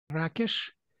Rakesh.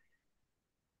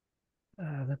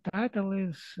 The title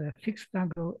is Fixed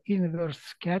Angle Inverse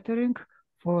Scattering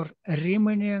for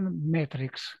Riemannian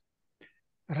Matrix.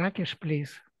 Rakesh,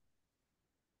 please.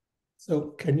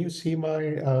 So can you see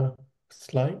my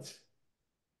slides?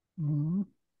 Mm.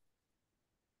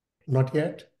 Not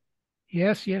yet?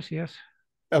 Yes.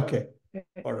 Okay.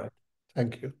 All right.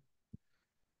 Thank you.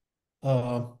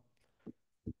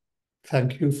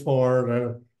 Thank you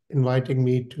for inviting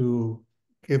me to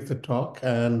give the talk,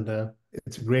 and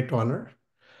it's a great honor,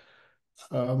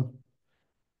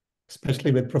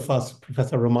 especially with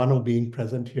Professor Romano being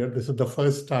present here. This is the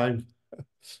first time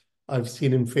I've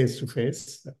seen him face to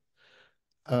face.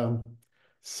 I'll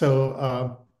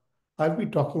be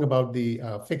talking about the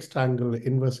fixed angle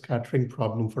inverse scattering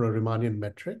problem for a Riemannian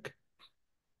metric.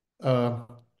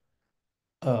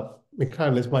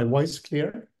 Mikhail, is my voice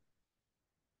clear?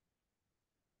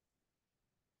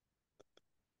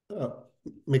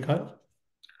 Mikhail?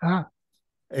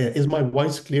 Is my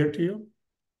voice clear to you?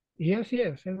 Yes,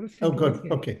 everything. Oh, good. Okay.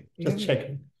 Okay, just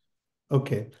checking.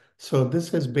 Okay, so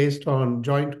this is based on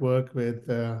joint work with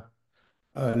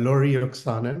Lauri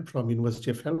Oksanen from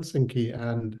University of Helsinki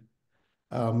and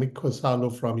Mikko Salo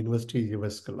from University of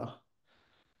Jyväskylä.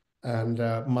 And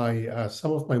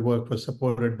some of my work was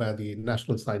supported by the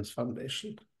National Science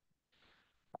Foundation.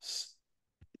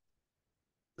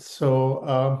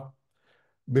 So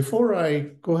before I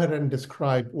go ahead and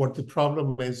describe what the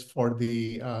problem is for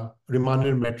the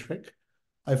Riemannian metric,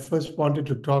 I first wanted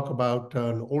to talk about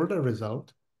an older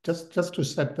result, just to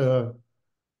set the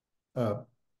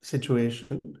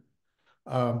situation.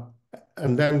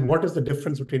 And then what is the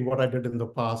difference between what I did in the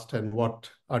past and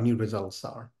what our new results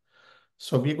are.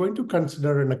 So we're going to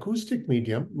consider an acoustic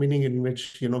medium, meaning in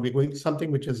which, we're going to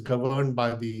something which is governed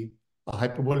by the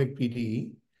hyperbolic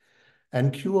PDE.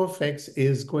 And Q of X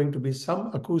is going to be some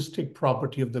acoustic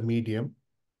property of the medium.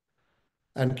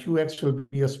 And Qx will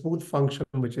be a smooth function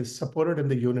which is supported in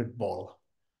the unit ball.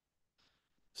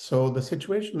 So the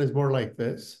situation is more like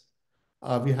this.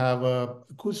 We have an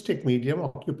acoustic medium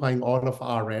occupying all of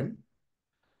Rn.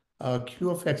 Q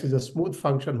of X is a smooth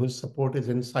function whose support is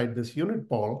inside this unit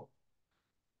ball.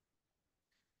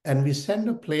 And we send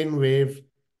a plane wave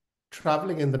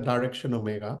traveling in the direction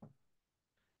omega.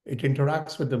 It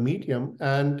interacts with the medium,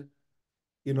 and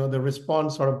the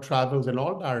response sort of travels in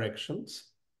all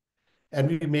directions. And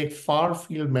we make far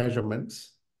field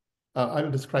measurements. I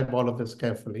will describe all of this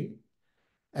carefully.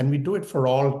 And we do it for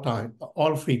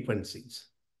all frequencies.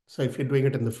 So if you're doing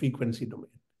it in the frequency domain.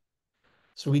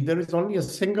 So there is only a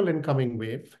single incoming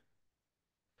wave,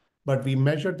 but we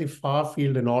measure the far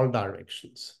field in all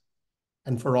directions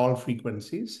and for all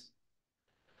frequencies.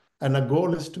 And our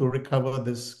goal is to recover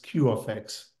this Q of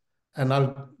X. And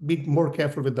I'll be more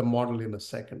careful with the model in a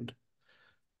second.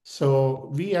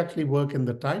 So we actually work in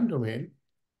the time domain.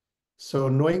 So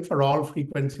knowing for all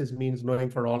frequencies means knowing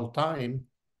for all time.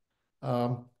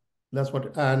 That's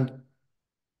what, and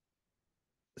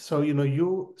so,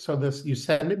 you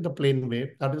send in the plane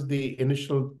wave, that is the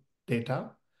initial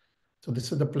data. So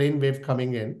this is the plane wave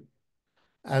coming in.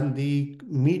 And the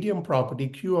medium property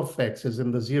Q of X is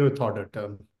in the zeroth order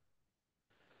term.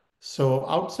 So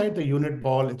outside the unit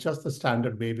ball, it's just the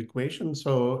standard wave equation.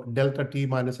 So delta t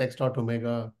minus x dot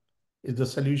omega is the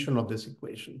solution of this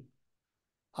equation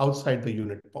outside the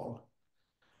unit ball.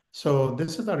 So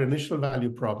this is our initial value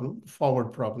problem,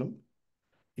 forward problem.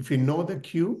 If you know the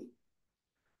Q,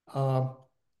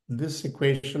 this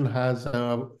equation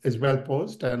is well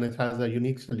posed and it has a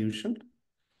unique solution.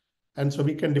 And so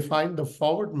we can define the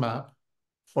forward map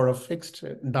for a fixed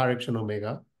direction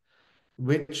omega,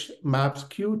 which maps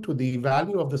Q to the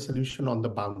value of the solution on the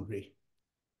boundary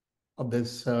of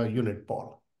this unit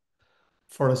ball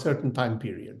for a certain time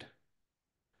period.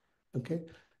 Okay,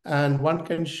 and one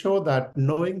can show that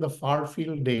knowing the far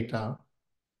field data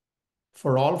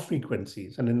for all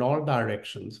frequencies and in all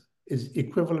directions is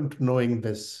equivalent to knowing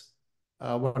this.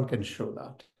 One can show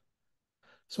that.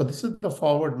 So this is the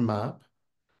forward map.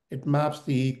 It maps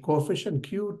the coefficient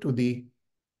Q to the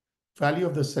value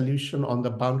of the solution on the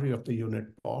boundary of the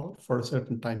unit ball for a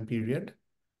certain time period.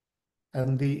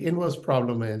 And the inverse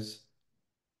problem is,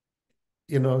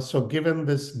 so given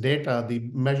this data, the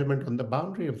measurement on the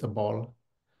boundary of the ball,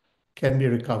 can we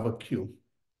recover Q?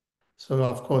 So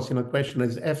of course, question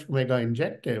is F omega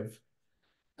injective?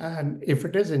 And if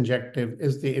it is injective,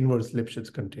 is the inverse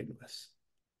Lipschitz continuous?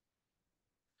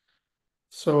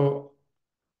 So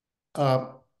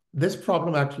this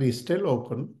problem actually is still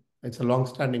open. It's a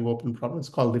long-standing open problem. It's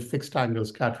called the fixed angle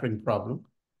scattering problem.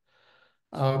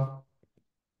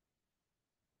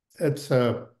 It's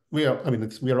a we are,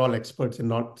 we are all experts in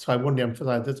not, so I won't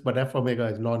emphasize this, but f omega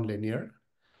is nonlinear.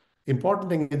 Important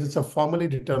thing is it's a formally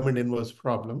determined inverse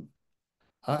problem.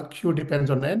 Q depends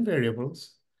on n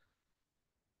variables.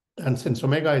 And since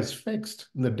omega is fixed,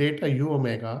 the data u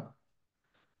omega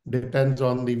depends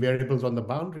on the variables on the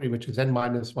boundary, which is n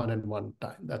minus 1 and 1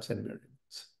 time. That's n variables.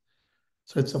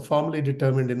 So it's a formally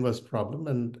determined inverse problem,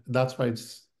 and that's why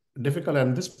it's difficult.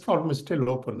 And this problem is still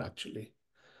open, actually.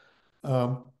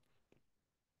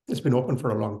 It's been open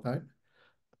for a long time.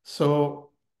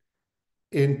 So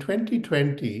in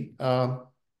 2020,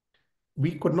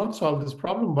 we could not solve this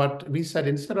problem, but we said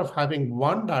instead of having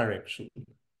one direction,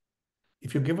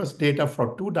 if you give us data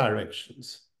for two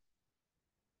directions,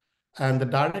 and the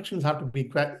directions have to be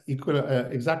equal,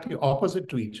 exactly opposite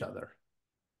to each other.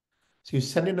 So you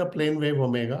send in a plane wave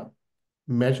omega,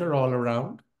 measure all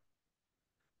around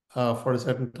for a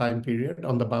certain time period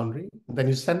on the boundary. Then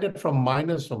you send it from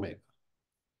minus omega.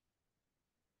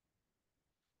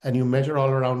 And you measure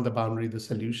all around the boundary the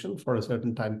solution for a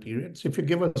certain time period. So if you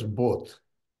give us both,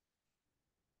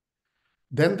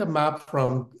 then the map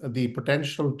from the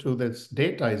potential to this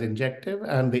data is injective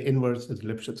and the inverse is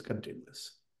Lipschitz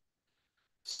continuous.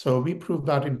 So we proved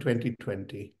that in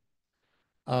 2020.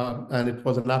 And it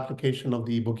was an application of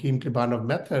the Bohim-Klibanov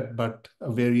method, but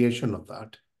a variation of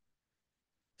that.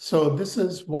 So this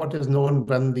is what is known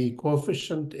when the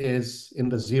coefficient is in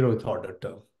the 0th order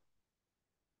term.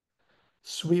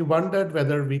 So we wondered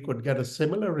whether we could get a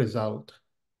similar result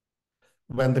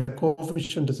when the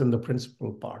coefficient is in the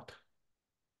principal part.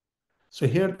 So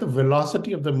here the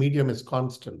velocity of the medium is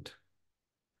constant.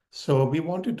 So we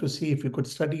wanted to see if we could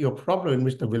study a problem in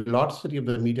which the velocity of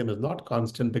the medium is not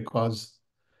constant, because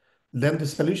then the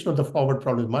solution of the forward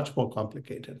problem is much more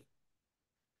complicated.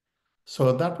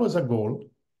 So that was a goal.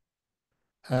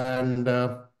 And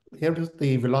here is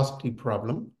the velocity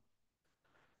problem.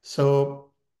 So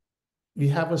we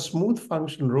have a smooth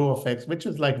function rho of x, which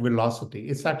is like velocity.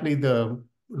 It's actually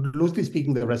loosely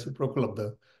speaking, the reciprocal of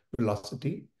the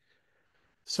velocity.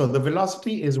 So the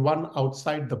velocity is one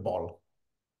outside the ball.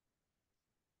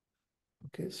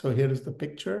 Okay, so here is the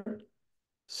picture.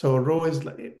 So rho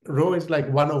is like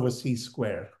 1 over c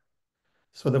square.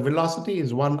 So the velocity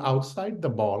is one outside the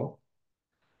ball,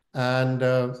 and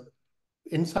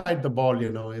inside the ball,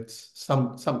 it's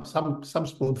some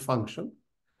smooth function.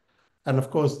 And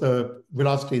of course, the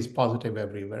velocity is positive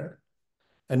everywhere.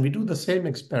 And we do the same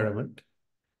experiment.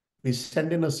 We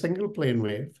send in a single plane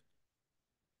wave,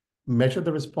 measure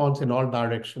the response in all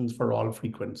directions for all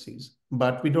frequencies.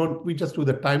 But we just do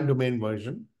the time domain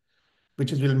version,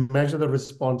 which is we'll measure the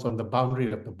response on the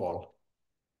boundary of the ball.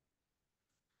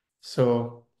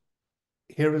 So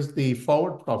here is the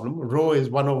forward problem. Rho is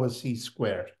 1 over c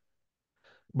squared,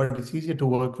 but it's easier to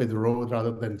work with rho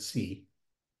rather than c.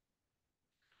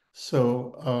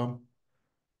 So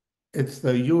it's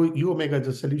the u omega is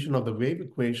the solution of the wave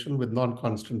equation with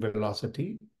non-constant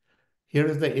velocity. Here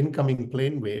is the incoming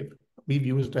plane wave. We've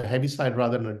used a heaviside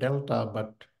rather than a delta,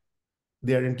 but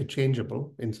they're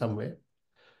interchangeable in some way.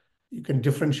 You can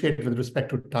differentiate with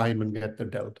respect to time and get the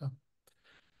delta.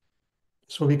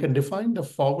 So we can define the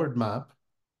forward map,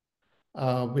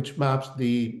 which maps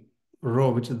the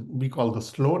rho, which we call the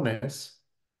slowness,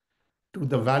 to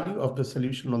the value of the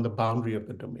solution on the boundary of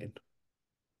the domain,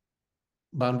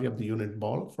 boundary of the unit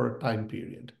ball for a time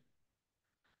period.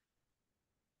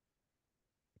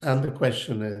 And the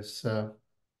question is,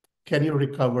 can you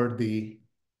recover the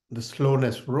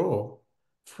slowness rho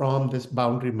from this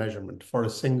boundary measurement for a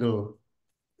single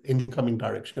incoming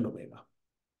direction omega?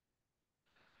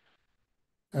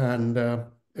 And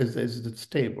is it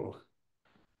stable?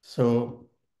 So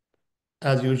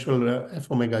as usual,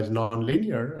 f omega is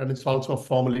nonlinear, and it's also a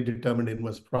formally determined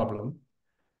inverse problem,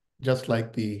 just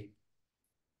like the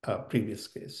previous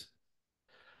case.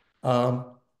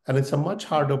 And it's a much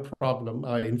harder problem.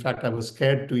 In fact, I was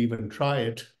scared to even try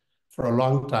it for a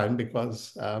long time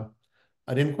because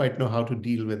I didn't quite know how to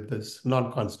deal with this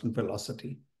non-constant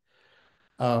velocity.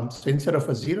 So instead of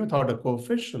a 0th order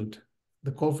coefficient,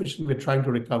 the coefficient we're trying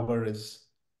to recover is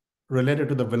related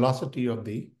to the velocity of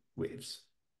the waves.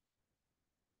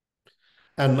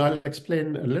 And I'll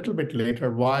explain a little bit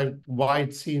later why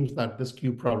it seems that this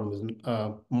Q problem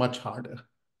is much harder.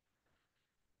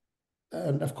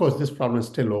 And of course, this problem is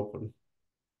still open.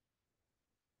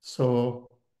 So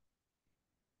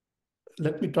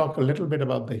let me talk a little bit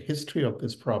about the history of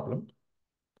this problem.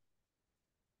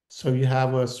 So you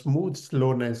have a smooth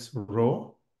slowness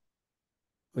rho,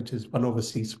 which is 1 over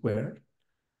c squared.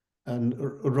 And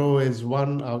rho is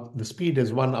 1 out, the speed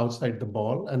is 1 outside the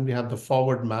ball. And we have the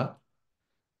forward map.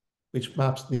 which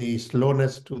maps the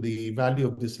slowness to the value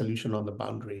of the solution on the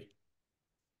boundary.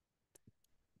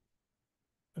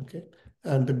 Okay,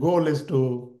 and the goal is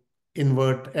to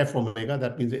invert f omega.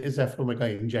 That means is f omega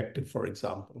injective, for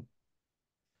example.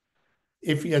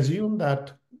 If we assume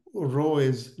that rho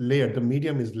is layered, the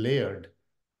medium is layered.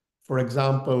 For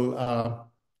example,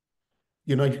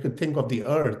 you could think of the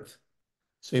Earth.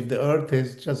 So if the Earth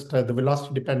is just the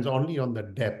velocity depends only on the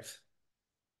depth,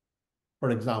 for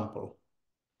example,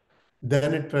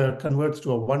 then it converts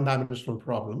to a one-dimensional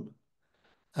problem.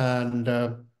 And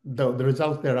the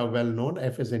results there are well known.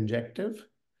 F is injective,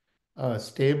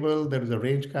 stable. There is a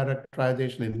range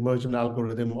characterization, immersion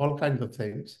algorithm, all kinds of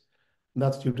things.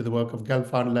 That's due to the work of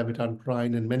Gelfand, Levitan,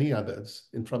 Krein, and many others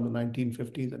from the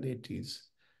 1950s and 80s.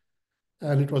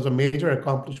 And it was a major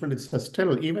accomplishment. It's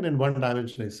still, even in one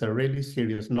dimension, it's a really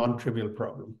serious, non-trivial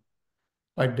problem,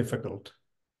 quite difficult.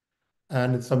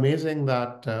 And it's amazing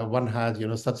that one has,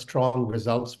 such strong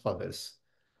results for this.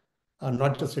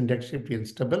 Not just injectivity and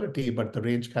stability, but the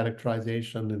range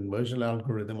characterization, inversion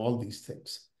algorithm, all these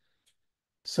things.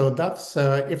 So that's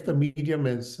if the medium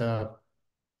is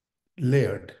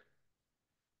layered.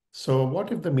 So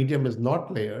what if the medium is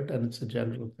not layered and it's a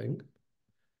general thing?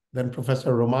 Then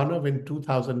Professor Romanov in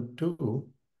 2002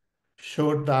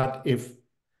 showed that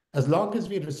as long as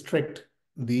we restrict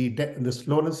the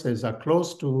slownesses are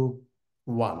close to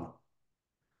 1,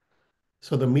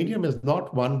 so the medium is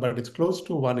not 1, but it's close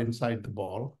to 1 inside the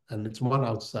ball, and it's 1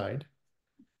 outside.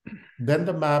 Then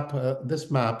the map, this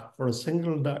map for a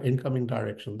single incoming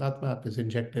direction, that map is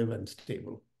injective and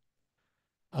stable.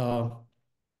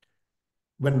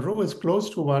 When rho is close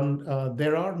to 1,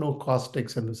 there are no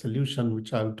caustics in the solution,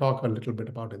 which I'll talk a little bit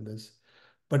about in this.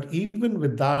 But even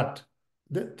with that,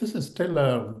 this is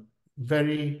still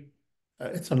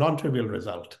it's a non-trivial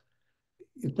result.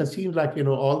 It seems like,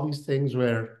 all these things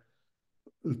where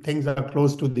things are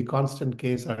close to the constant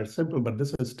case are simple, but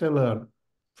this is still a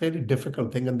very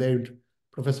difficult thing. And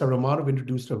Professor Romanov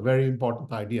introduced a very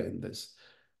important idea in this,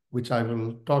 which I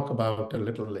will talk about a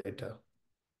little later.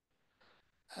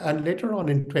 And later on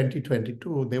in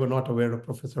 2022, they were not aware of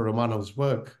Professor Romanov's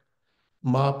work.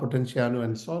 Ma, Potenziano,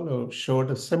 and Salo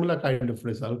showed a similar kind of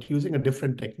result using a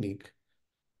different technique.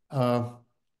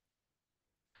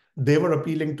 They were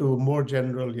appealing to more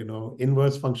general,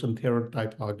 inverse function theorem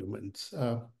type arguments.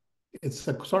 It's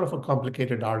a sort of a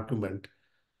complicated argument,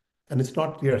 and it's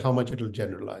not clear how much it will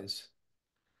generalize.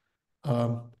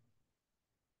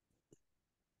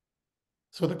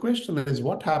 So the question is,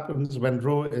 what happens when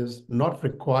rho is not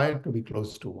required to be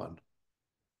close to 1?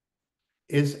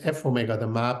 Is f omega, the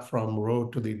map from rho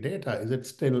to the data, is it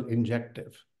still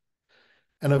injective?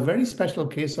 And a very special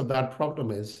case of that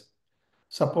problem is,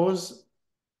 suppose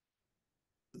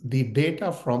the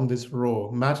data from this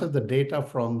rho matches the data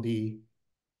from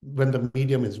when the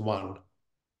medium is 1.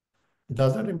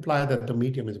 Does that imply that the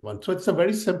medium is 1? So it's a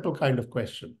very simple kind of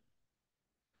question.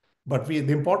 But the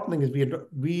important thing is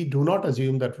we do not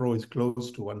assume that rho is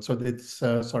close to 1. So it's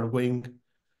sort of going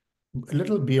a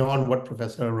little beyond what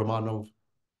Professor Romanov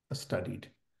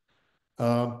studied.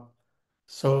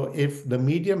 So if the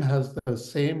medium has the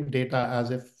same data as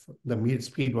if the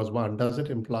speed was 1, does it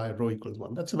imply rho equals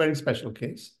 1? That's a very special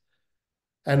case.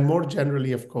 And more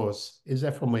generally, of course, is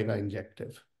f omega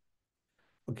injective?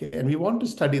 Okay, and we want to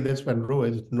study this when rho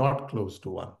is not close to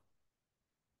 1.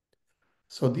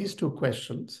 So these two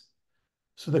questions.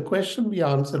 So the question we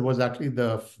answered was actually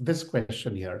this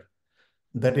question here,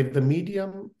 that if the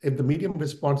medium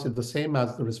response is the same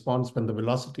as the response when the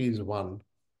velocity is 1,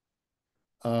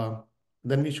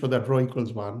 then we show that rho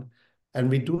equals 1. And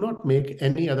we do not make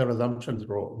any other assumptions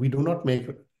rho. We do not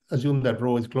assume that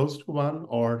rho is close to 1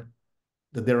 or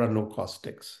that there are no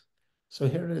caustics. So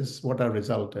here is what our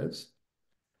result is.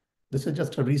 This is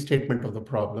just a restatement of the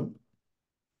problem.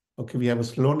 Okay, we have a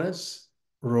slowness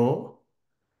rho,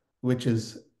 which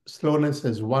is slowness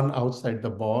is 1 outside the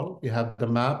ball. We have the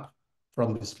map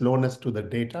from the slowness to the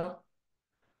data,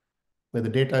 where the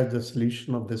data is the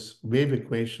solution of this wave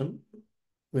equation,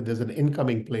 where there's an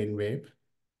incoming plane wave,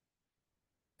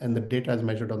 and the data is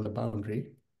measured on the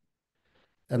boundary.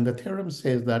 And the theorem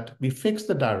says that we fix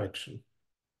the direction,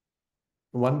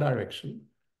 one direction.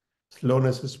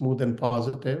 Slowness is smooth and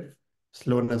positive.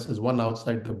 Slowness is 1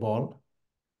 outside the ball.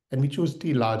 And we choose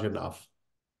t large enough.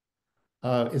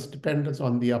 Its dependence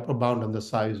on the upper bound and the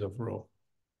size of rho.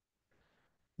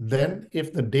 Then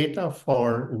if the data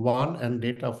for 1 and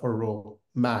data for rho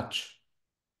match,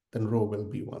 then rho will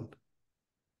be 1.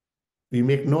 We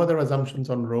make no other assumptions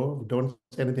on rho. We don't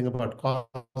say anything about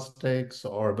caustics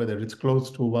or whether it's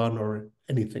close to 1 or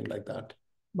anything like that.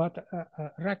 But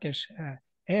Rakesh,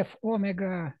 f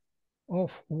omega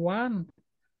of 1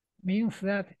 means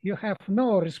that you have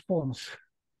no response,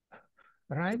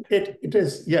 right? It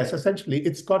is, yes, essentially,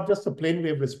 it's got just a plane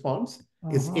wave response.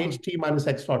 It's ht minus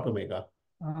x dot omega.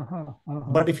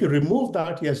 But if you remove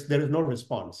that, yes, there is no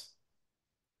response.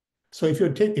 So if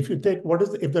you take if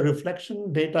the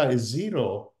reflection data is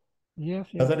 0, yes,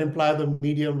 does that imply the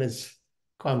medium is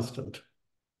constant?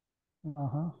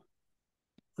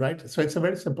 Right? So it's a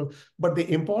very simple, but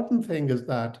the important thing is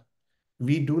that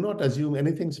we do not assume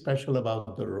anything special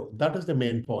about the rho. That is the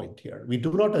main point here. We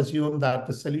do not assume that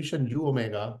the solution u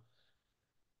omega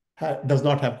does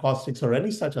not have caustics or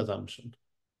any such assumption.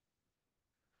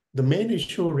 The main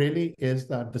issue really is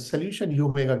that the solution u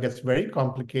omega gets very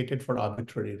complicated for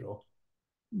arbitrary rho.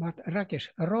 But Rakesh,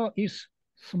 rho is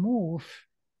smooth.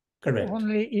 Correct.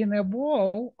 Only in a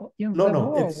ball, in No, the no,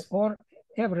 ball, or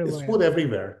everywhere? It's smooth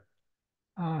everywhere.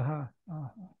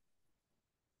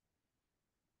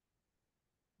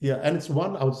 Yeah, and it's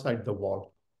one outside the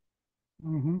wall.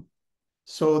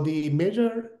 So the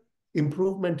major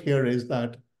improvement here is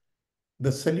that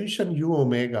the solution u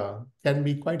omega can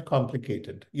be quite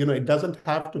complicated. It doesn't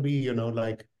have to be,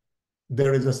 like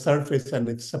there is a surface and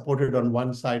it's supported on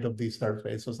one side of the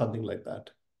surface or something like that.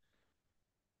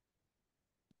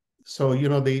 So,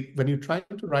 when you're trying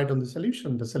to write on the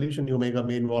solution u omega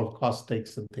may involve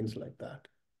caustics and things like that.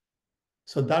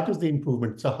 So that is the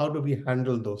improvement. So how do we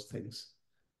handle those things?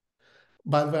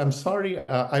 By the way, I'm sorry,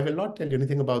 I will not tell you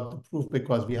anything about the proof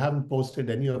because we haven't posted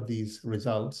any of these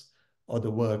results or the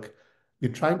work.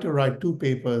 We're trying to write 2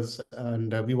 papers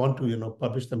and we want to,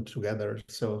 publish them together.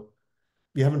 So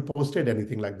we haven't posted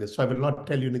anything like this. So I will not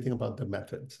tell you anything about the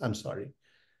methods. I'm sorry.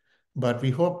 But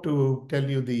we hope to tell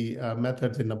you the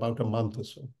methods in about a month or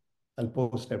so. I'll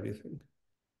post everything.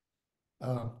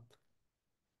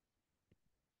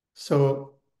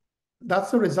 So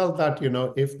that's the result that,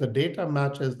 if the data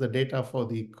matches the data for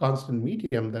the constant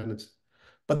medium, then it's,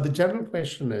 but the general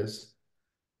question is,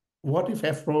 what if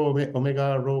f rho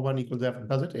omega rho 1 equals f?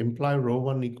 Does it imply rho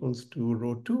 1 equals to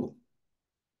rho 2?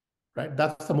 Right?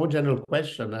 That's the more general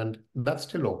question, and that's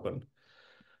still open.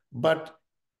 But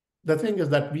the thing is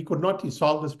that we could not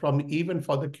solve this problem even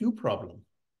for the Q problem.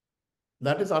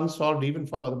 That is unsolved even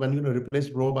for when you replace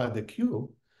rho by the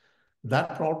Q.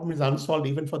 That problem is unsolved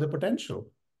even for the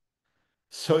potential.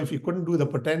 So if you couldn't do the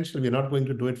potential, we're not going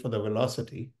to do it for the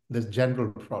velocity, this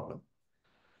general problem.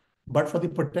 But for the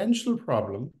potential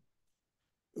problem,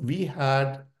 we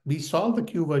solved the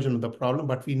Q version of the problem,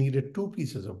 but we needed 2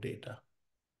 pieces of data.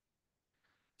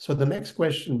 So the next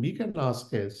question we can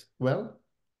ask is, well,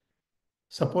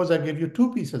 suppose I give you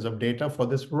 2 pieces of data for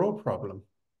this rho problem,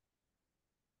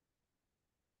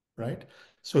 right?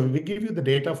 So we give you the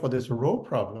data for this rho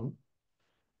problem,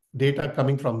 data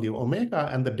coming from the omega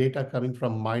and the data coming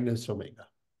from minus omega.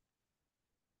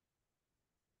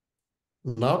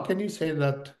 Now, can you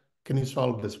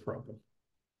solve this problem?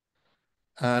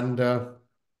 And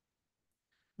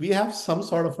we have some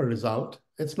sort of a result.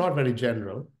 It's not very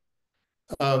general.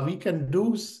 We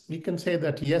can say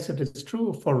that, yes, it is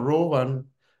true for rho 1,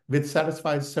 which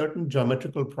satisfies certain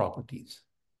geometrical properties.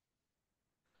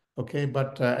 Okay,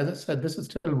 but as I said, this is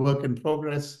still work in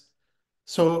progress.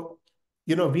 So,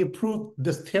 we proved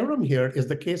this theorem here is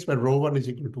the case where rho 1 is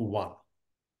equal to 1.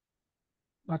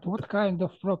 But what kind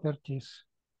of properties?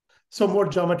 So more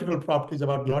geometrical properties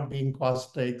about not being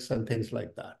caustics and things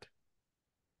like that.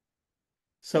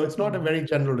 So it's not a very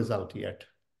general result yet.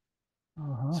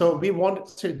 So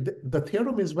the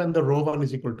theorem is when the rho 1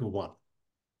 is equal to 1.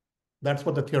 That's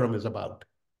what the theorem is about.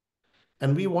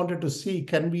 And we wanted to see,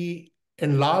 can we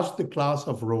enlarge the class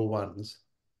of rho 1s?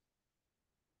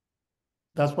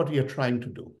 That's what we are trying to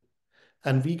do.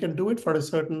 And we can do it for a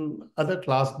certain other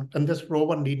class, and this rho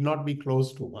 1 need not be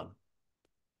close to 1.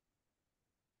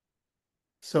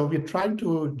 So we're trying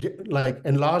to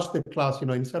enlarge the class,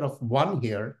 instead of 1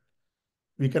 here,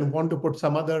 we can want to put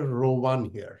some other rho 1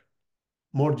 here,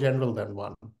 more general than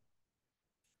 1.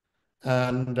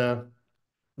 And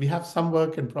we have some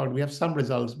work in progress. We have some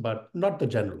results, but not the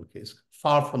general case,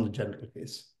 far from the general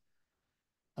case.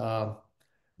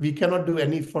 We cannot do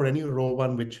any for any rho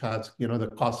 1 which has,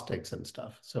 the caustics and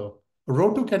stuff. So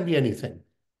rho 2 can be anything.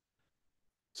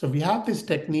 So we have this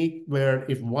technique where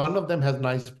if one of them has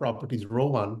nice properties, rho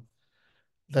 1,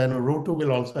 then rho 2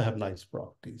 will also have nice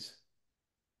properties.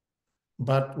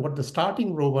 But what the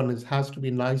starting rho 1 has to be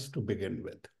nice to begin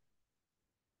with.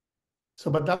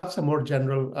 So, but that's a more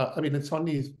general, it's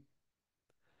only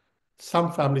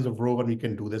some families of rho 1 we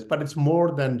can do this, but it's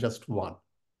more than just 1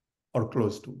 or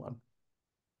close to 1.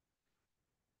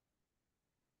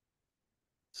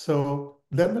 So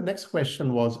Then the next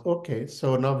question was, okay,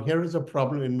 so now here is a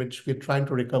problem in which we're trying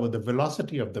to recover the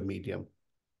velocity of the medium.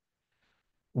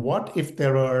 What if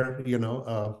there are,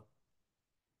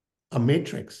 a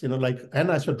matrix, like an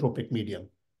isotropic medium?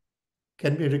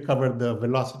 Can we recover the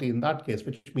velocity in that case,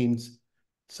 which means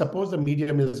suppose the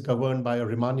medium is governed by a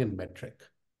Riemannian metric.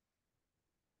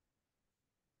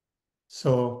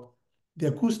 So the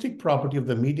acoustic property of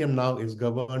the medium now is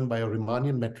governed by a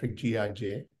Riemannian metric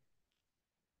Gij,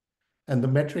 and the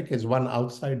metric is one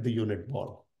outside the unit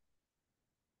ball.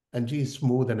 And G is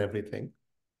smooth and everything.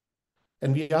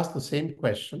 And we ask the same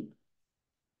question.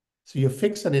 So you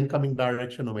fix an incoming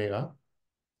direction omega,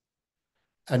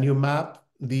 and you map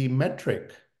the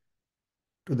metric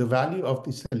to the value of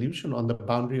the solution on the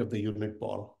boundary of the unit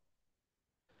ball,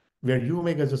 where u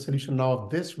omega is a solution now of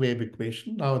this wave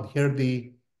equation. Now here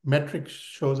the metric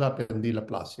shows up in the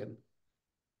Laplacian.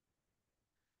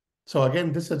 So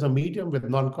again, this is a medium with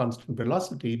non-constant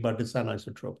velocity, but it's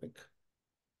anisotropic.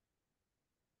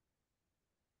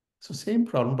 So same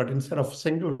problem, but instead of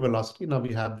single velocity, now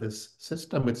we have this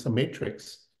system. It's a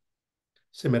matrix,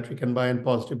 symmetric and bi and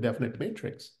positive definite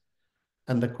matrix.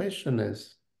 And the question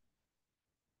is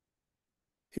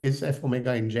f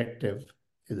omega injective?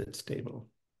 Is it stable?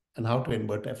 And how to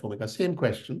invert f omega? Same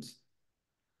questions.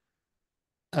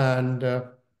 And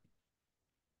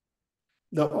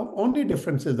the only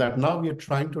difference is that now we are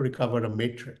trying to recover a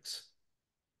matrix.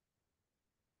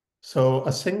 So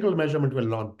a single measurement will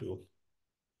not do.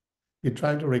 We're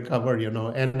trying to recover,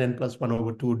 n plus 1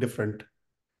 over 2 different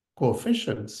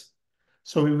coefficients.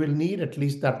 So we will need at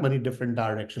least that many different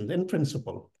directions in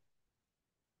principle.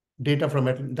 Data from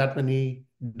that many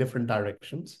different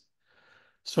directions.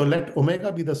 So let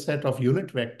omega be the set of unit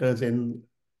vectors in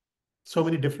so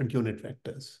many different unit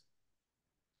vectors.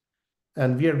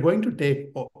 And we are going to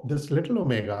take this little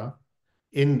omega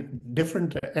in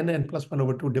different n plus 1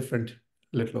 over 2 different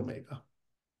little omega.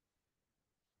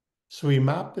 So we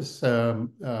map this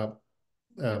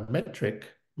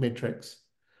matrix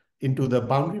into the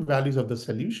boundary values of the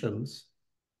solutions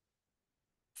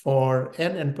for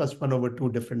n plus 1 over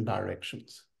 2 different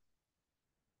directions.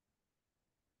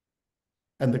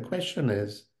 And the question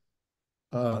is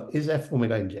f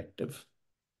omega injective?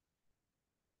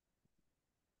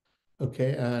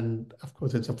 Okay, and of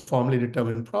course, it's a formally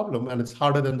determined problem, and it's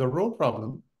harder than the row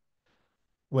problem.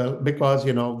 Well, because,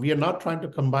 we are not trying to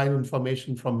combine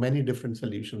information from many different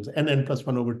solutions, n plus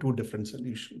 1 over 2 different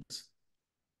solutions.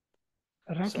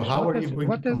 Rakesh, So how are you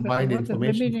going to combine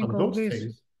information from those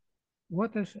things?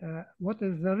 What is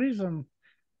the reason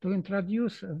to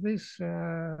introduce this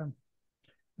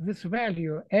this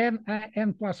value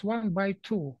n plus 1 by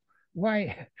 2?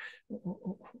 Why?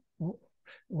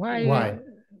 Why?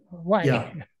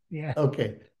 Yeah. Yeah.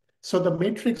 Okay. So the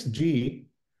matrix G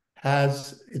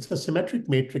it's a symmetric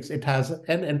matrix. It has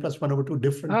n plus 1 over 2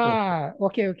 different.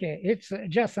 Okay. It's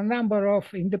just a number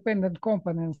of independent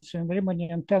components in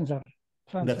Riemannian tensor.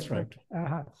 That's right.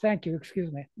 Thank you.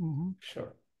 Excuse me.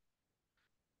 Sure.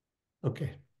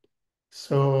 Okay.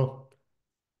 So,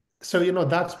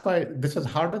 that's why this is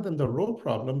harder than the row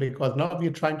problem, because now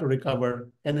we're trying to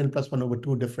recover n plus 1 over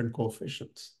 2 different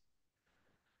coefficients.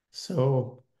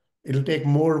 So it'll take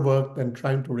more work than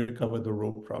trying to recover the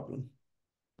row problem.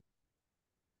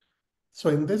 So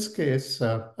in this case,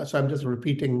 so I'm just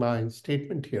repeating my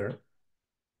statement here.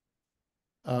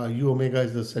 U omega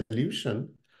is the solution.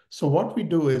 So what we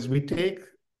do is we take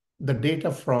the data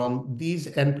from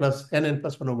these n plus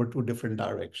 1 over 2 different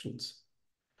directions.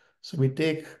 So we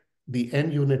take the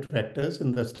n unit vectors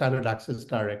in the standard axis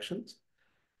directions,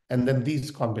 and then these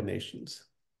combinations.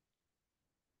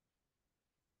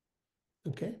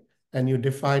 Okay, and you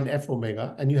define f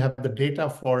omega, and you have the data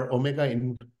for omega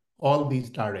in all these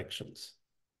directions.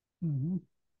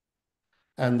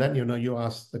 And then, you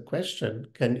ask the question,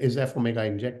 is f omega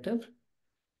injective?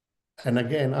 And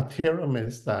again, our theorem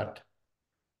is that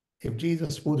if G is a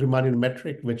smooth Riemannian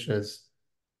metric, which is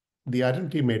the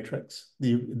identity matrix, the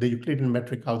Euclidean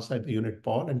metric outside the unit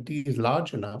ball, and T is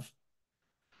large enough,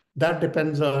 that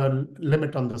depends on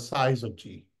limit on the size of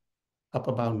G,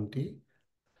 upper bound T.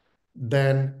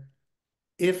 Then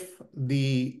if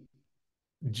the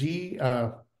G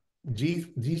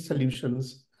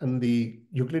solutions and the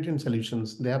Euclidean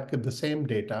solutions, they have to give the same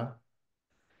data,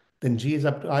 then G is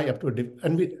up to I up to a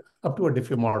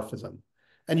diffeomorphism.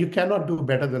 And you cannot do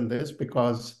better than this,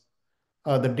 because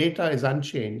the data is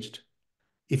unchanged.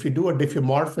 If you do a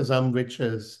diffeomorphism, which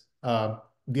is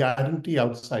the identity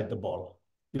outside the ball,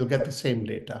 you'll get the same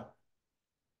data.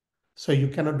 So you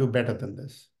cannot do better than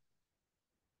this.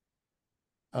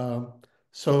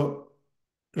 So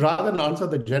rather than answer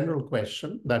the general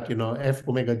question that, f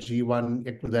omega g1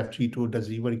 equals f g2, does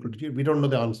g1 equal to g, we don't know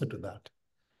the answer to that.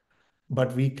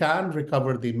 But we can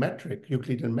recover the metric,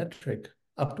 Euclidean metric,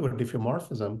 up to a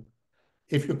diffeomorphism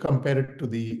if you compare it to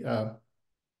the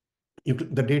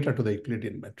data to the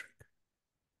Euclidean metric.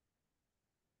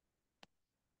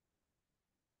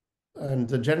 And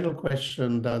the general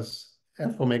question, does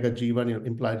f omega g1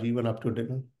 imply g1 up to a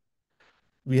different?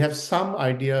 We have some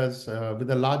ideas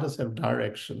with a larger set of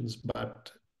directions,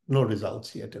 but no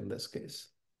results yet in this case.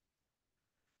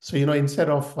 So, instead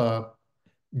of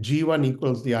G1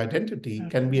 equals the identity,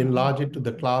 can we enlarge it to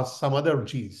the class some other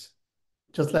Gs,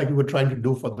 just like we were trying to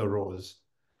do for the rows?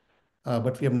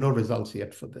 But we have no results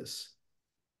yet for this.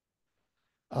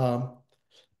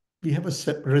 We have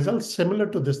a result similar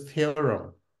to this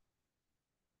theorem,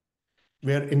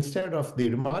 where instead of the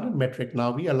Riemannian metric,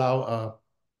 now we allow a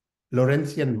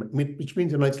Lorentzian, which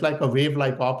means, it's like a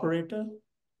wave-like operator,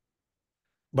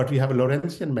 but we have a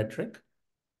Lorentzian metric.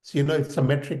 So, it's a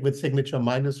metric with signature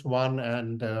 -1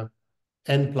 and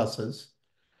n pluses.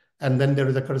 And then there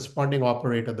is a corresponding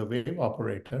operator, the wave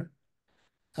operator.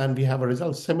 And we have a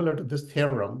result similar to this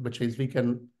theorem, which is we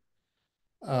can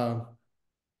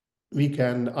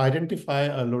identify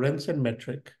a Lorentzian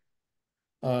metric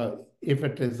if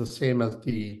it is the same as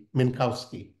the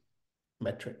Minkowski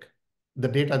metric. The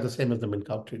data is the same as the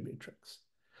Minkowski matrix.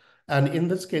 And in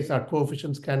this case, our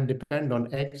coefficients can depend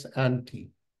on x and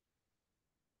t.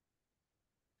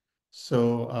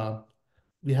 So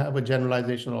we have a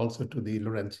generalization also to the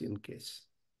Lorentzian case,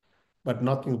 but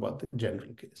nothing about the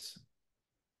general case.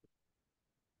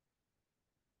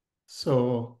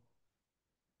 So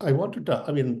I wanted to,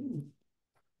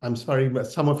 I'm sorry, but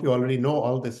some of you already know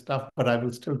all this stuff, but I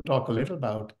will still talk a little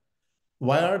about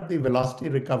why are the velocity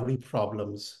recovery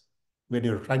problems when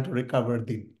you're trying to recover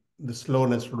the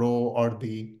slowness rho or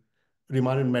the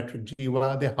Riemannian metric G, why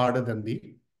are they harder than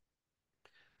the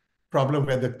problem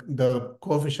where the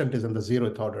coefficient is in the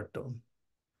 0th order term?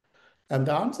 And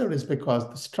the answer is because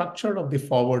the structure of the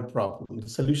forward problem, the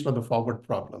solution of the forward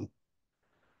problem,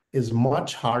 is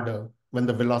much harder when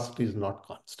the velocity is not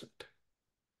constant.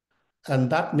 And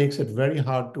that makes it very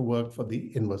hard to work for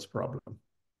the inverse problem.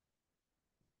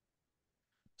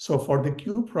 So for the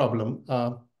Q problem,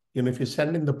 if you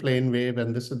send in the plane wave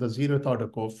and this is the 0th order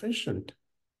coefficient,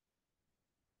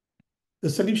 the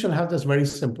solution has this very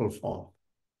simple form.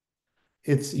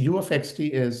 It's u of xt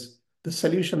is, the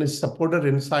solution is supported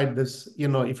inside this,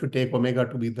 if you take omega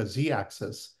to be the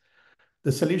z-axis,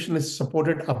 the solution is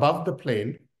supported above the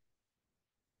plane,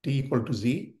 t equal to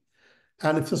z,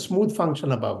 and it's a smooth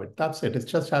function above it. That's it. It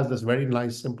just has this very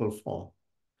nice simple form.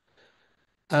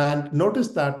 And notice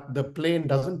that the plane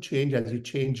doesn't change as you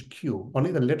change Q,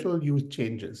 only the little u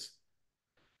changes.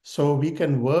 So we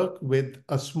can work with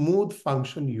a smooth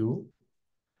function u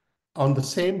on the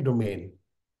same domain,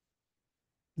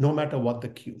 no matter what the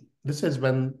Q. This is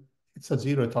when it's a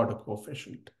 0th order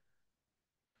coefficient.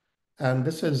 And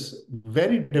this is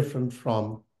very different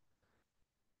from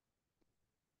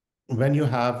when you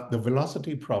have the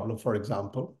velocity problem, for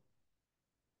example.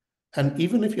 And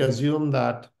even if you assume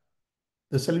that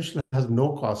the solution has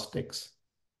no caustics,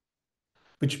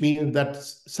 which means that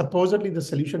supposedly the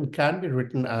solution can be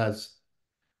written as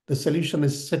the solution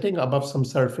is sitting above some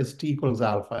surface t equals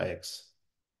alpha x,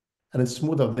 and it's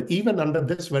smoother. But even under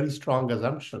this very strong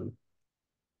assumption,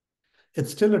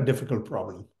 it's still a difficult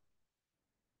problem.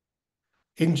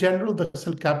 In general, the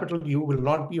capital U will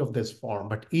not be of this form,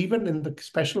 but even in the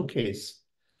special case,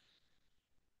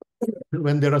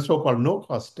 when there are so-called no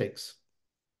caustics,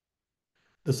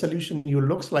 the solution U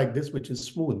looks like this, which is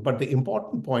smooth. But the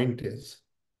important point is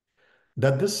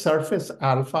that this surface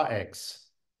alpha x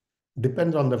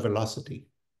depends on the velocity.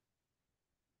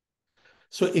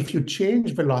 So if you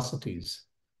change velocities,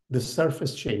 the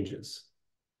surface changes.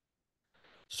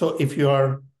 So if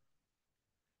you're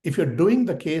doing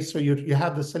the case, so you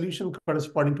have the solution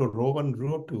corresponding to rho 1,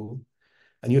 rho 2,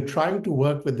 and you're trying to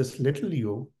work with this little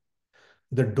u,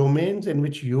 the domains in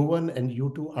which u1 and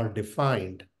u2 are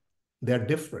defined, they're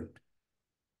different.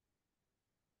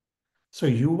 So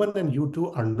u1 and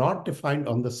u2 are not defined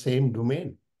on the same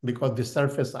domain because the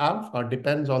surface alpha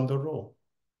depends on the rho.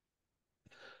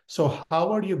 So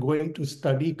how are you going to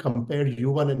compare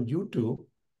u1 and u2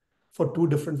 for two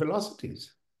different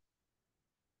velocities?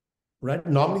 Right?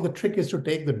 Normally the trick is to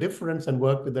take the difference and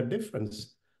work with the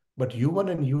difference, but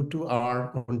u1 and u2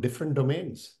 are on different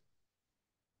domains.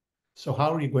 So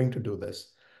how are you going to do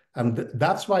this? And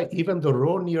that's why even the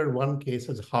rho near 1 case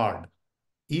is hard.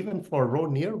 Even for rho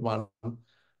near 1,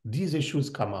 these issues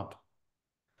come up.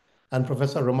 And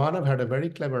Professor Romanov had a very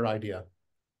clever idea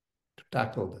to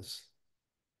tackle this.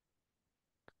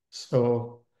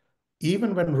 So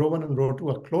even when ρ1 and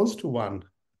ρ2 are close to 1,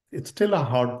 it's still a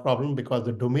hard problem because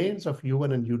the domains of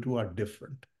u1 and u2 are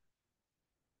different.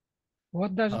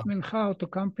 What does it mean how to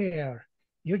compare?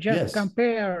 You just Yes.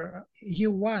 compare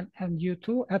U1 and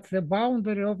U2 at the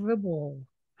boundary of the ball.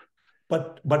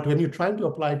 But when you're trying to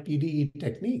apply PDE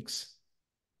techniques,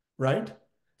 right?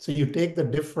 So you take the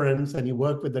difference and you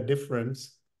work with the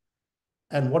difference.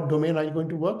 And what domain are you going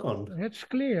to work on? It's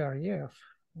clear, yes.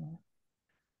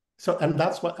 So, and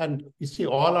that's what, and you see,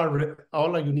 all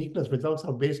our uniqueness results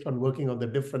are based on working on the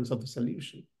difference of the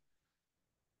solution.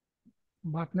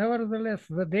 But nevertheless,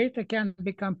 the data can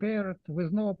be compared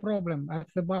with no problem at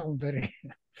the boundary.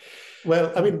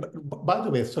 Well, I mean, by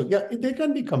the way, so yeah, they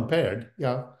can be compared,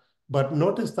 yeah. But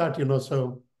notice that,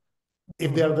 so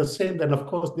if they are the same, then of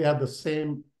course they are the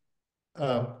same.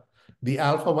 The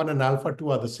alpha 1 and alpha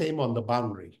 2 are the same on the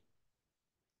boundary.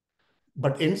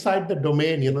 But inside the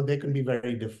domain, they can be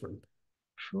very different.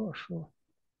 Sure.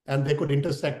 And they could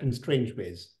intersect in strange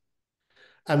ways.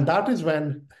 And that is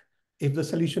when, if the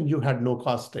solution you had no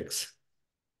caustics.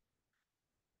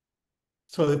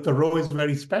 So if the rho is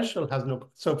very special,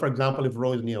 so for example, if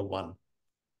rho is near 1.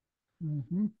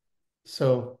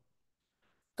 So,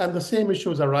 and the same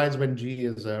issues arise when G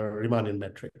is a Riemannian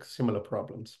metric, similar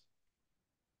problems.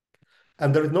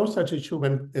 And there is no such issue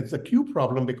when it's a Q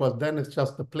problem, because then it's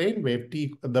just the plane wave,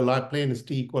 the plane is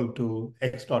T equal to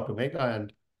X dot omega,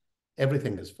 and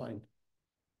everything is fine.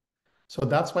 So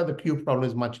that's why the Q problem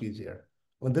is much easier.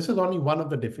 Well, this is only one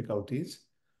of the difficulties,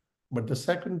 but the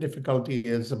second difficulty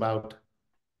is about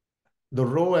the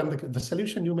rho and the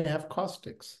solution. You may have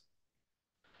caustics,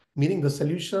 meaning the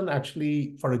solution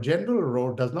actually for a general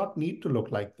rho does not need to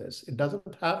look like this. It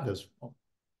doesn't have this form.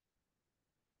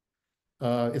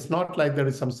 It's not like there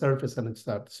is some surface and it's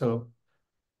that. So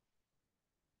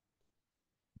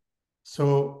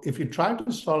if you try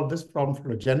to solve this problem for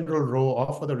a general rho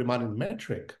or for the Riemannian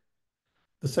metric,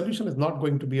 the solution is not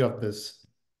going to be of this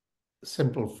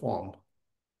simple form.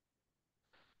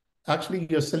 Actually,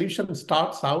 your solution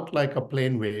starts out like a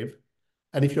plane wave,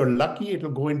 and if you're lucky,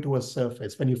 it'll go into a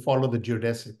surface when you follow the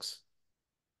geodesics.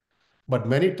 But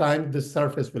many times this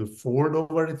surface will fold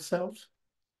over itself,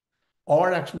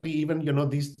 or actually even,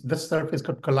 this surface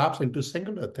could collapse into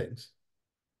singular things.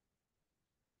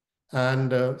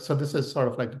 And so this is sort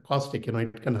of like a caustic,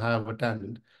 it can have a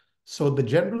tangent. So the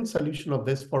general solution of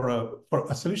this for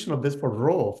a solution of this for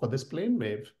rho, for this plane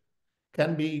wave,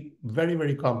 can be very,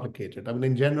 very complicated. I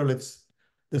mean, in general, it's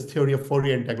this theory of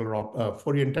Fourier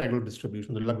integral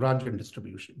distribution, the Lagrangian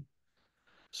distribution.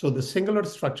 So the singular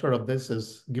structure of this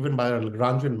is given by a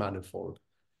Lagrangian manifold,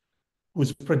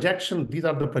 whose projection, these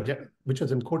are which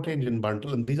is in cotangent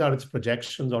bundle, and these are its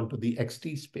projections onto the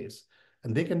XT space,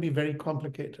 and they can be very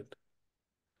complicated.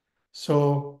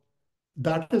 So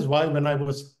that is why when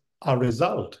our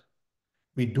result,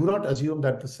 we do not assume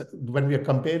that when we are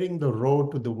comparing the rho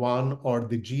to the 1 or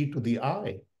the G to the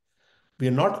I, we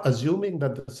are not assuming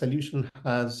that the solution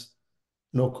has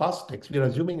no caustics. We are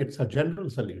assuming it's a general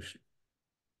solution.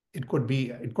 It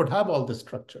could have all this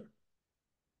structure.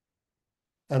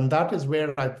 And that is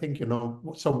where I think,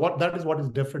 that is what is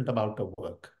different about the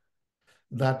work.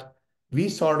 That we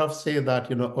sort of say that,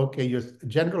 okay, your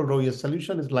general rho, your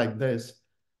solution is like this,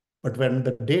 but when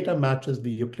the data matches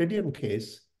the Euclidean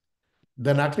case,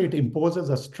 then actually it imposes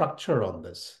a structure on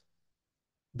this.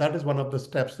 That is one of the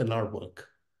steps in our work,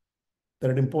 that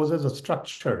it imposes a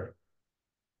structure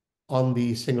on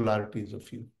the singularities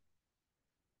of U.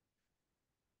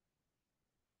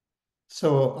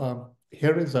 So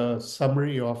here is a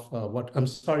summary of I'm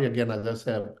sorry, again, as I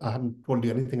said, I haven't told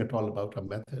you anything at all about our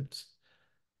methods.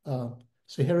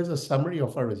 So here is a summary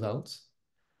of our results.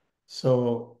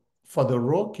 So for the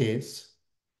rho case,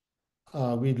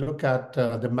 we look at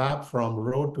the map from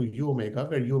rho to u omega,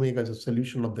 where u omega is a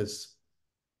solution of this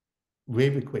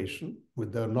wave equation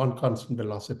with the non-constant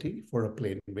velocity for a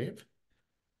plane wave.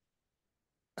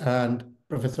 And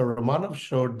Professor Romanov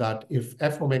showed that if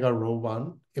f omega rho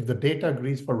 1, if the data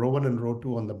agrees for rho 1 and rho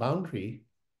 2 on the boundary,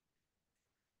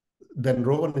 then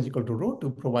rho 1 is equal to rho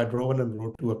 2, provide rho 1 and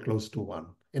rho 2 are close to 1,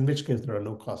 in which case there are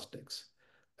no caustics.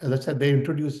 As I said, he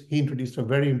introduced a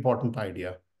very important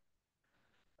idea,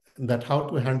 that how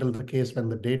to handle the case when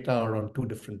the data are on two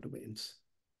different domains.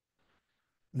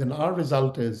 Then our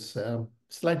result is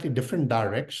slightly different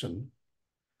direction,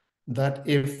 that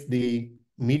if the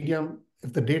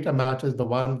data matches the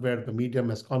one where the medium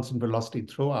has constant velocity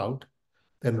throughout,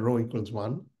 then rho equals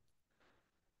 1.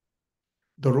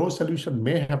 The rho solution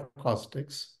may have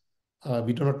caustics.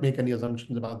 We do not make any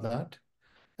assumptions about that.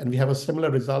 And we have a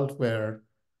similar result where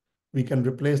we can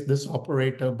replace this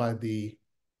operator by the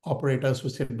operators who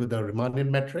sit with the Riemannian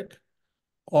metric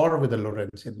or with the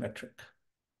Lorentzian metric.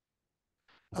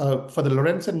 For the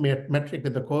Lorentzian metric,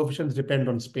 the coefficients depend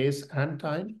on space and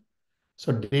time.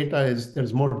 So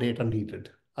there's more data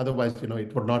needed. Otherwise,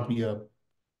 it would not be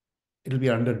it'll be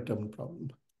an underdetermined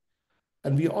problem.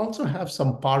 And we also have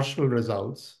some partial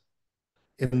results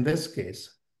in this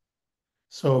case.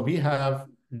 So we have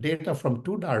data from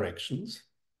two directions,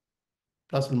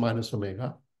 plus and minus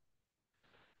omega.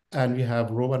 And we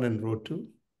have ρ1 and ρ2.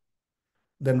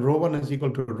 Then ρ1 is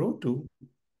equal to ρ2,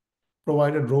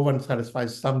 provided ρ1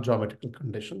 satisfies some geometrical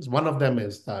conditions. One of them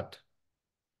is that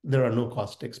there are no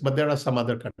caustics, but there are some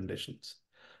other conditions.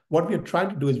 What we are trying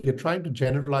to do is we're trying to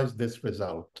generalize this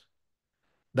result.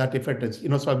 That if it is,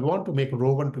 so I want to make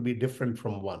ρ1 to be different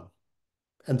from 1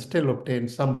 and still obtain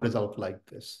some result like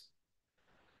this.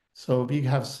 So we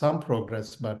have some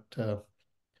progress, but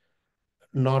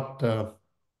not a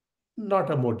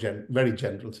more very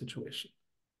general situation.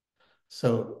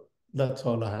 So that's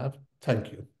all I have.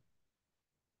 Thank you.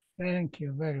 Thank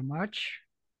you very much.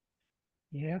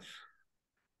 Yes.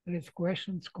 Please,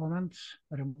 questions, comments,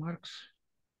 remarks?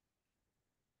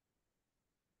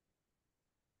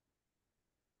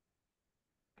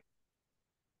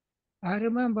 I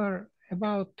remember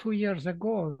about 2 years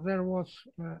ago, there was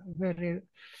a very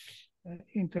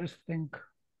interesting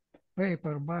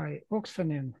paper by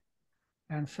Oksanen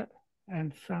and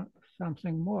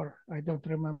something more, I don't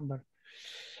remember,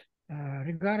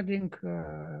 regarding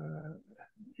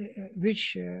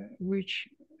which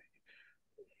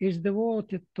is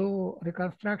devoted to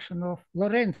reconstruction of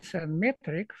Lorentzian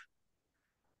metrics,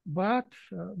 but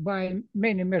by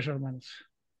many measurements.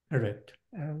 Correct.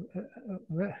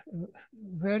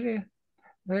 Very,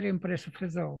 very impressive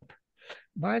result.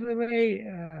 By the way,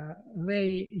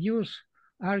 they use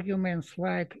arguments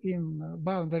like in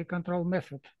boundary control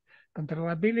method,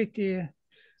 controllability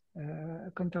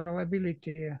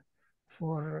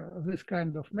for this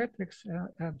kind of metrics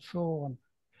and so on.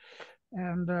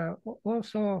 And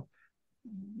also,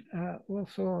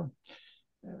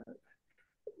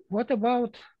 what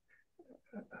about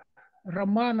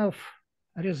Romanov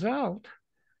result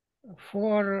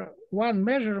for one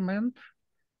measurement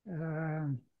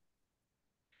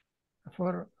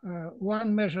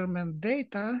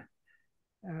data,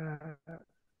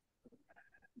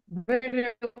 very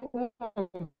old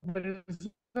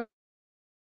result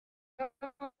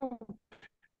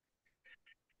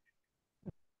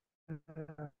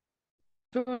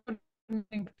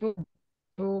turning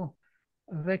to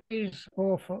the case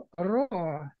of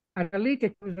raw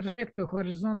analytic with respect to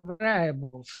horizontal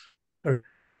variables. Correct.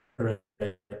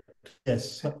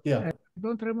 Yes. Yeah. I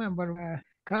don't remember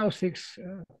acoustics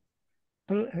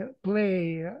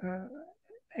play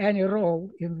any role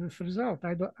in this result.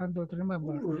 I don't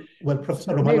remember. Well,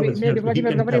 Professor Romanov is here, so he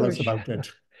can tell us about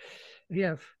it.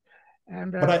 Yes.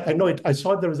 And but I know it. I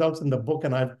saw the results in the book,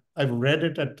 and I've read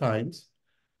it at times.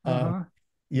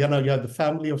 You have the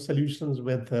family of solutions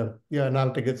with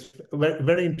analytic. It's very,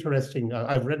 very interesting.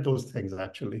 I've read those things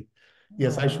actually.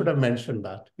 Yes, I should have mentioned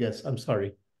that. Yes, I'm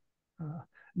sorry.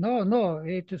 No,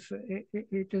 it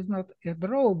is not a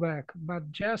drawback,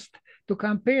 but just to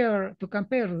compare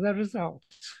the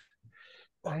results.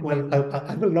 I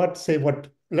will not say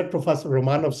let Professor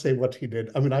Romanov say what he did.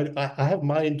 I mean, I have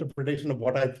my interpretation of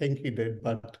what I think he did,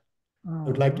 but I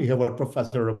would like to hear what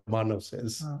Professor Romanov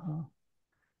says.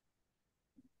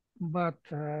 But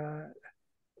the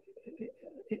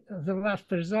last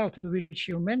result which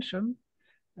you mentioned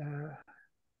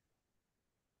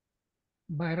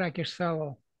by Rakesh,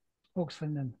 Salo,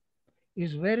 Oksanen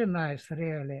is very nice,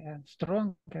 really, and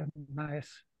strong and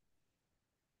nice.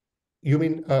 You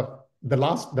mean the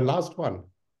last one?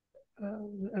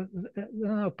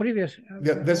 No, previous.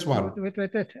 This one.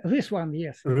 This one,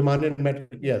 yes. Riemannian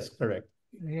metric, yes, correct.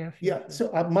 Yes. Yeah.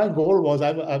 So my goal was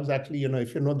I was actually,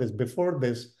 if you know this, before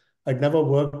this, I'd never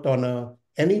worked on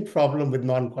any problem with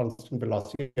non-constant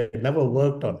velocity. I never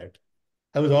worked on it.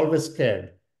 I was always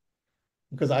scared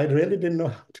because I really didn't know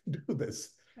how to do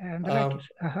this. And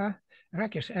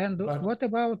Rakesh, and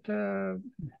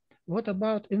what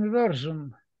about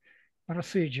inversion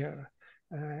procedure?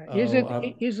 Is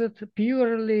it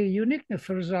purely uniqueness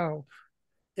result?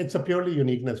 It's a purely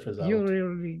uniqueness result. Purely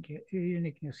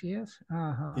uniqueness, yes.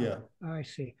 Yeah, I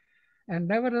see. And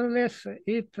nevertheless,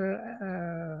 it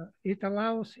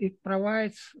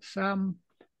provides some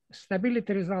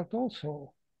stability result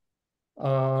also.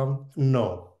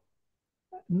 No.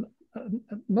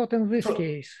 Not in this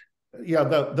case. Yeah,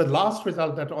 the last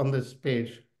result that on this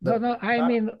page. I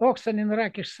mean Oksanen,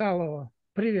 Rakesh, Salo,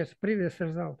 previous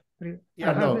result.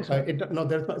 Yeah, no,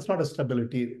 it's not a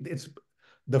stability. It's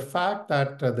the fact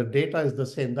that the data is the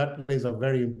same, that plays a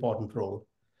very important role.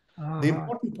 The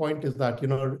important point is that,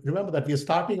 remember that we are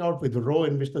starting out with rho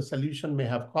in which the solution may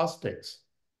have caustics.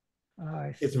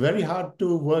 It's very hard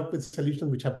to work with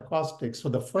solutions which have caustics. So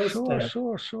the first step,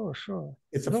 sure.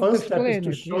 It's the first step is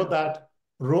to show that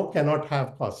rho cannot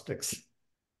have caustics.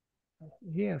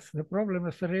 Yes, the problem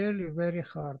is really very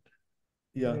hard.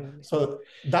 Yeah. Really. So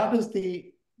that is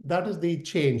the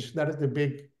change. That is the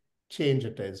big change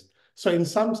it is. So in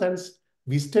some sense,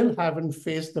 we still haven't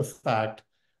faced the fact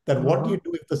that what do you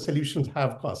do if the solutions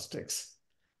have caustics?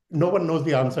 No one knows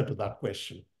the answer to that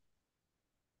question.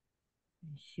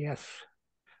 Yes.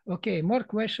 Okay, more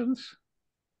questions?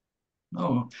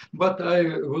 No, but I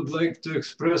would like to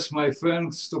express my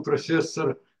thanks to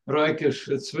Professor Rakesh.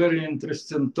 It's very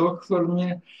interesting talk for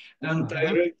me. And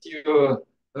I read your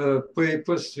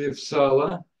papers with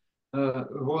Salo and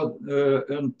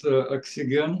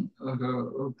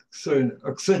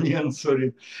Oksanen,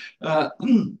 sorry.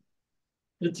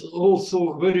 It's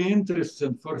also very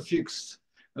interesting for fixed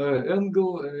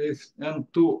angle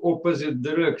and to opposite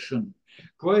direction.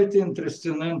 Quite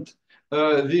interesting, and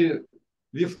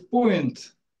with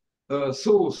point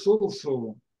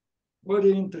so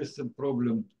very interesting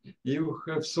problem. You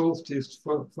have solved it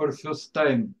for first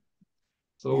time.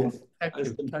 So yes, thank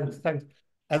you. Thanks.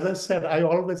 As I said,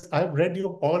 I've read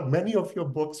many of your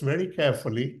books very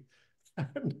carefully.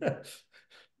 And a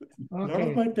lot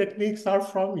of my techniques are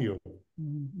from you.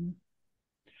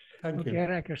 Thank you.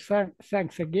 Rakesh,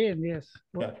 thanks again, yes,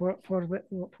 for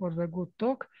the good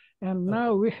talk. And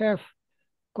now we have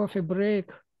coffee break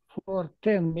for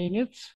 10 minutes.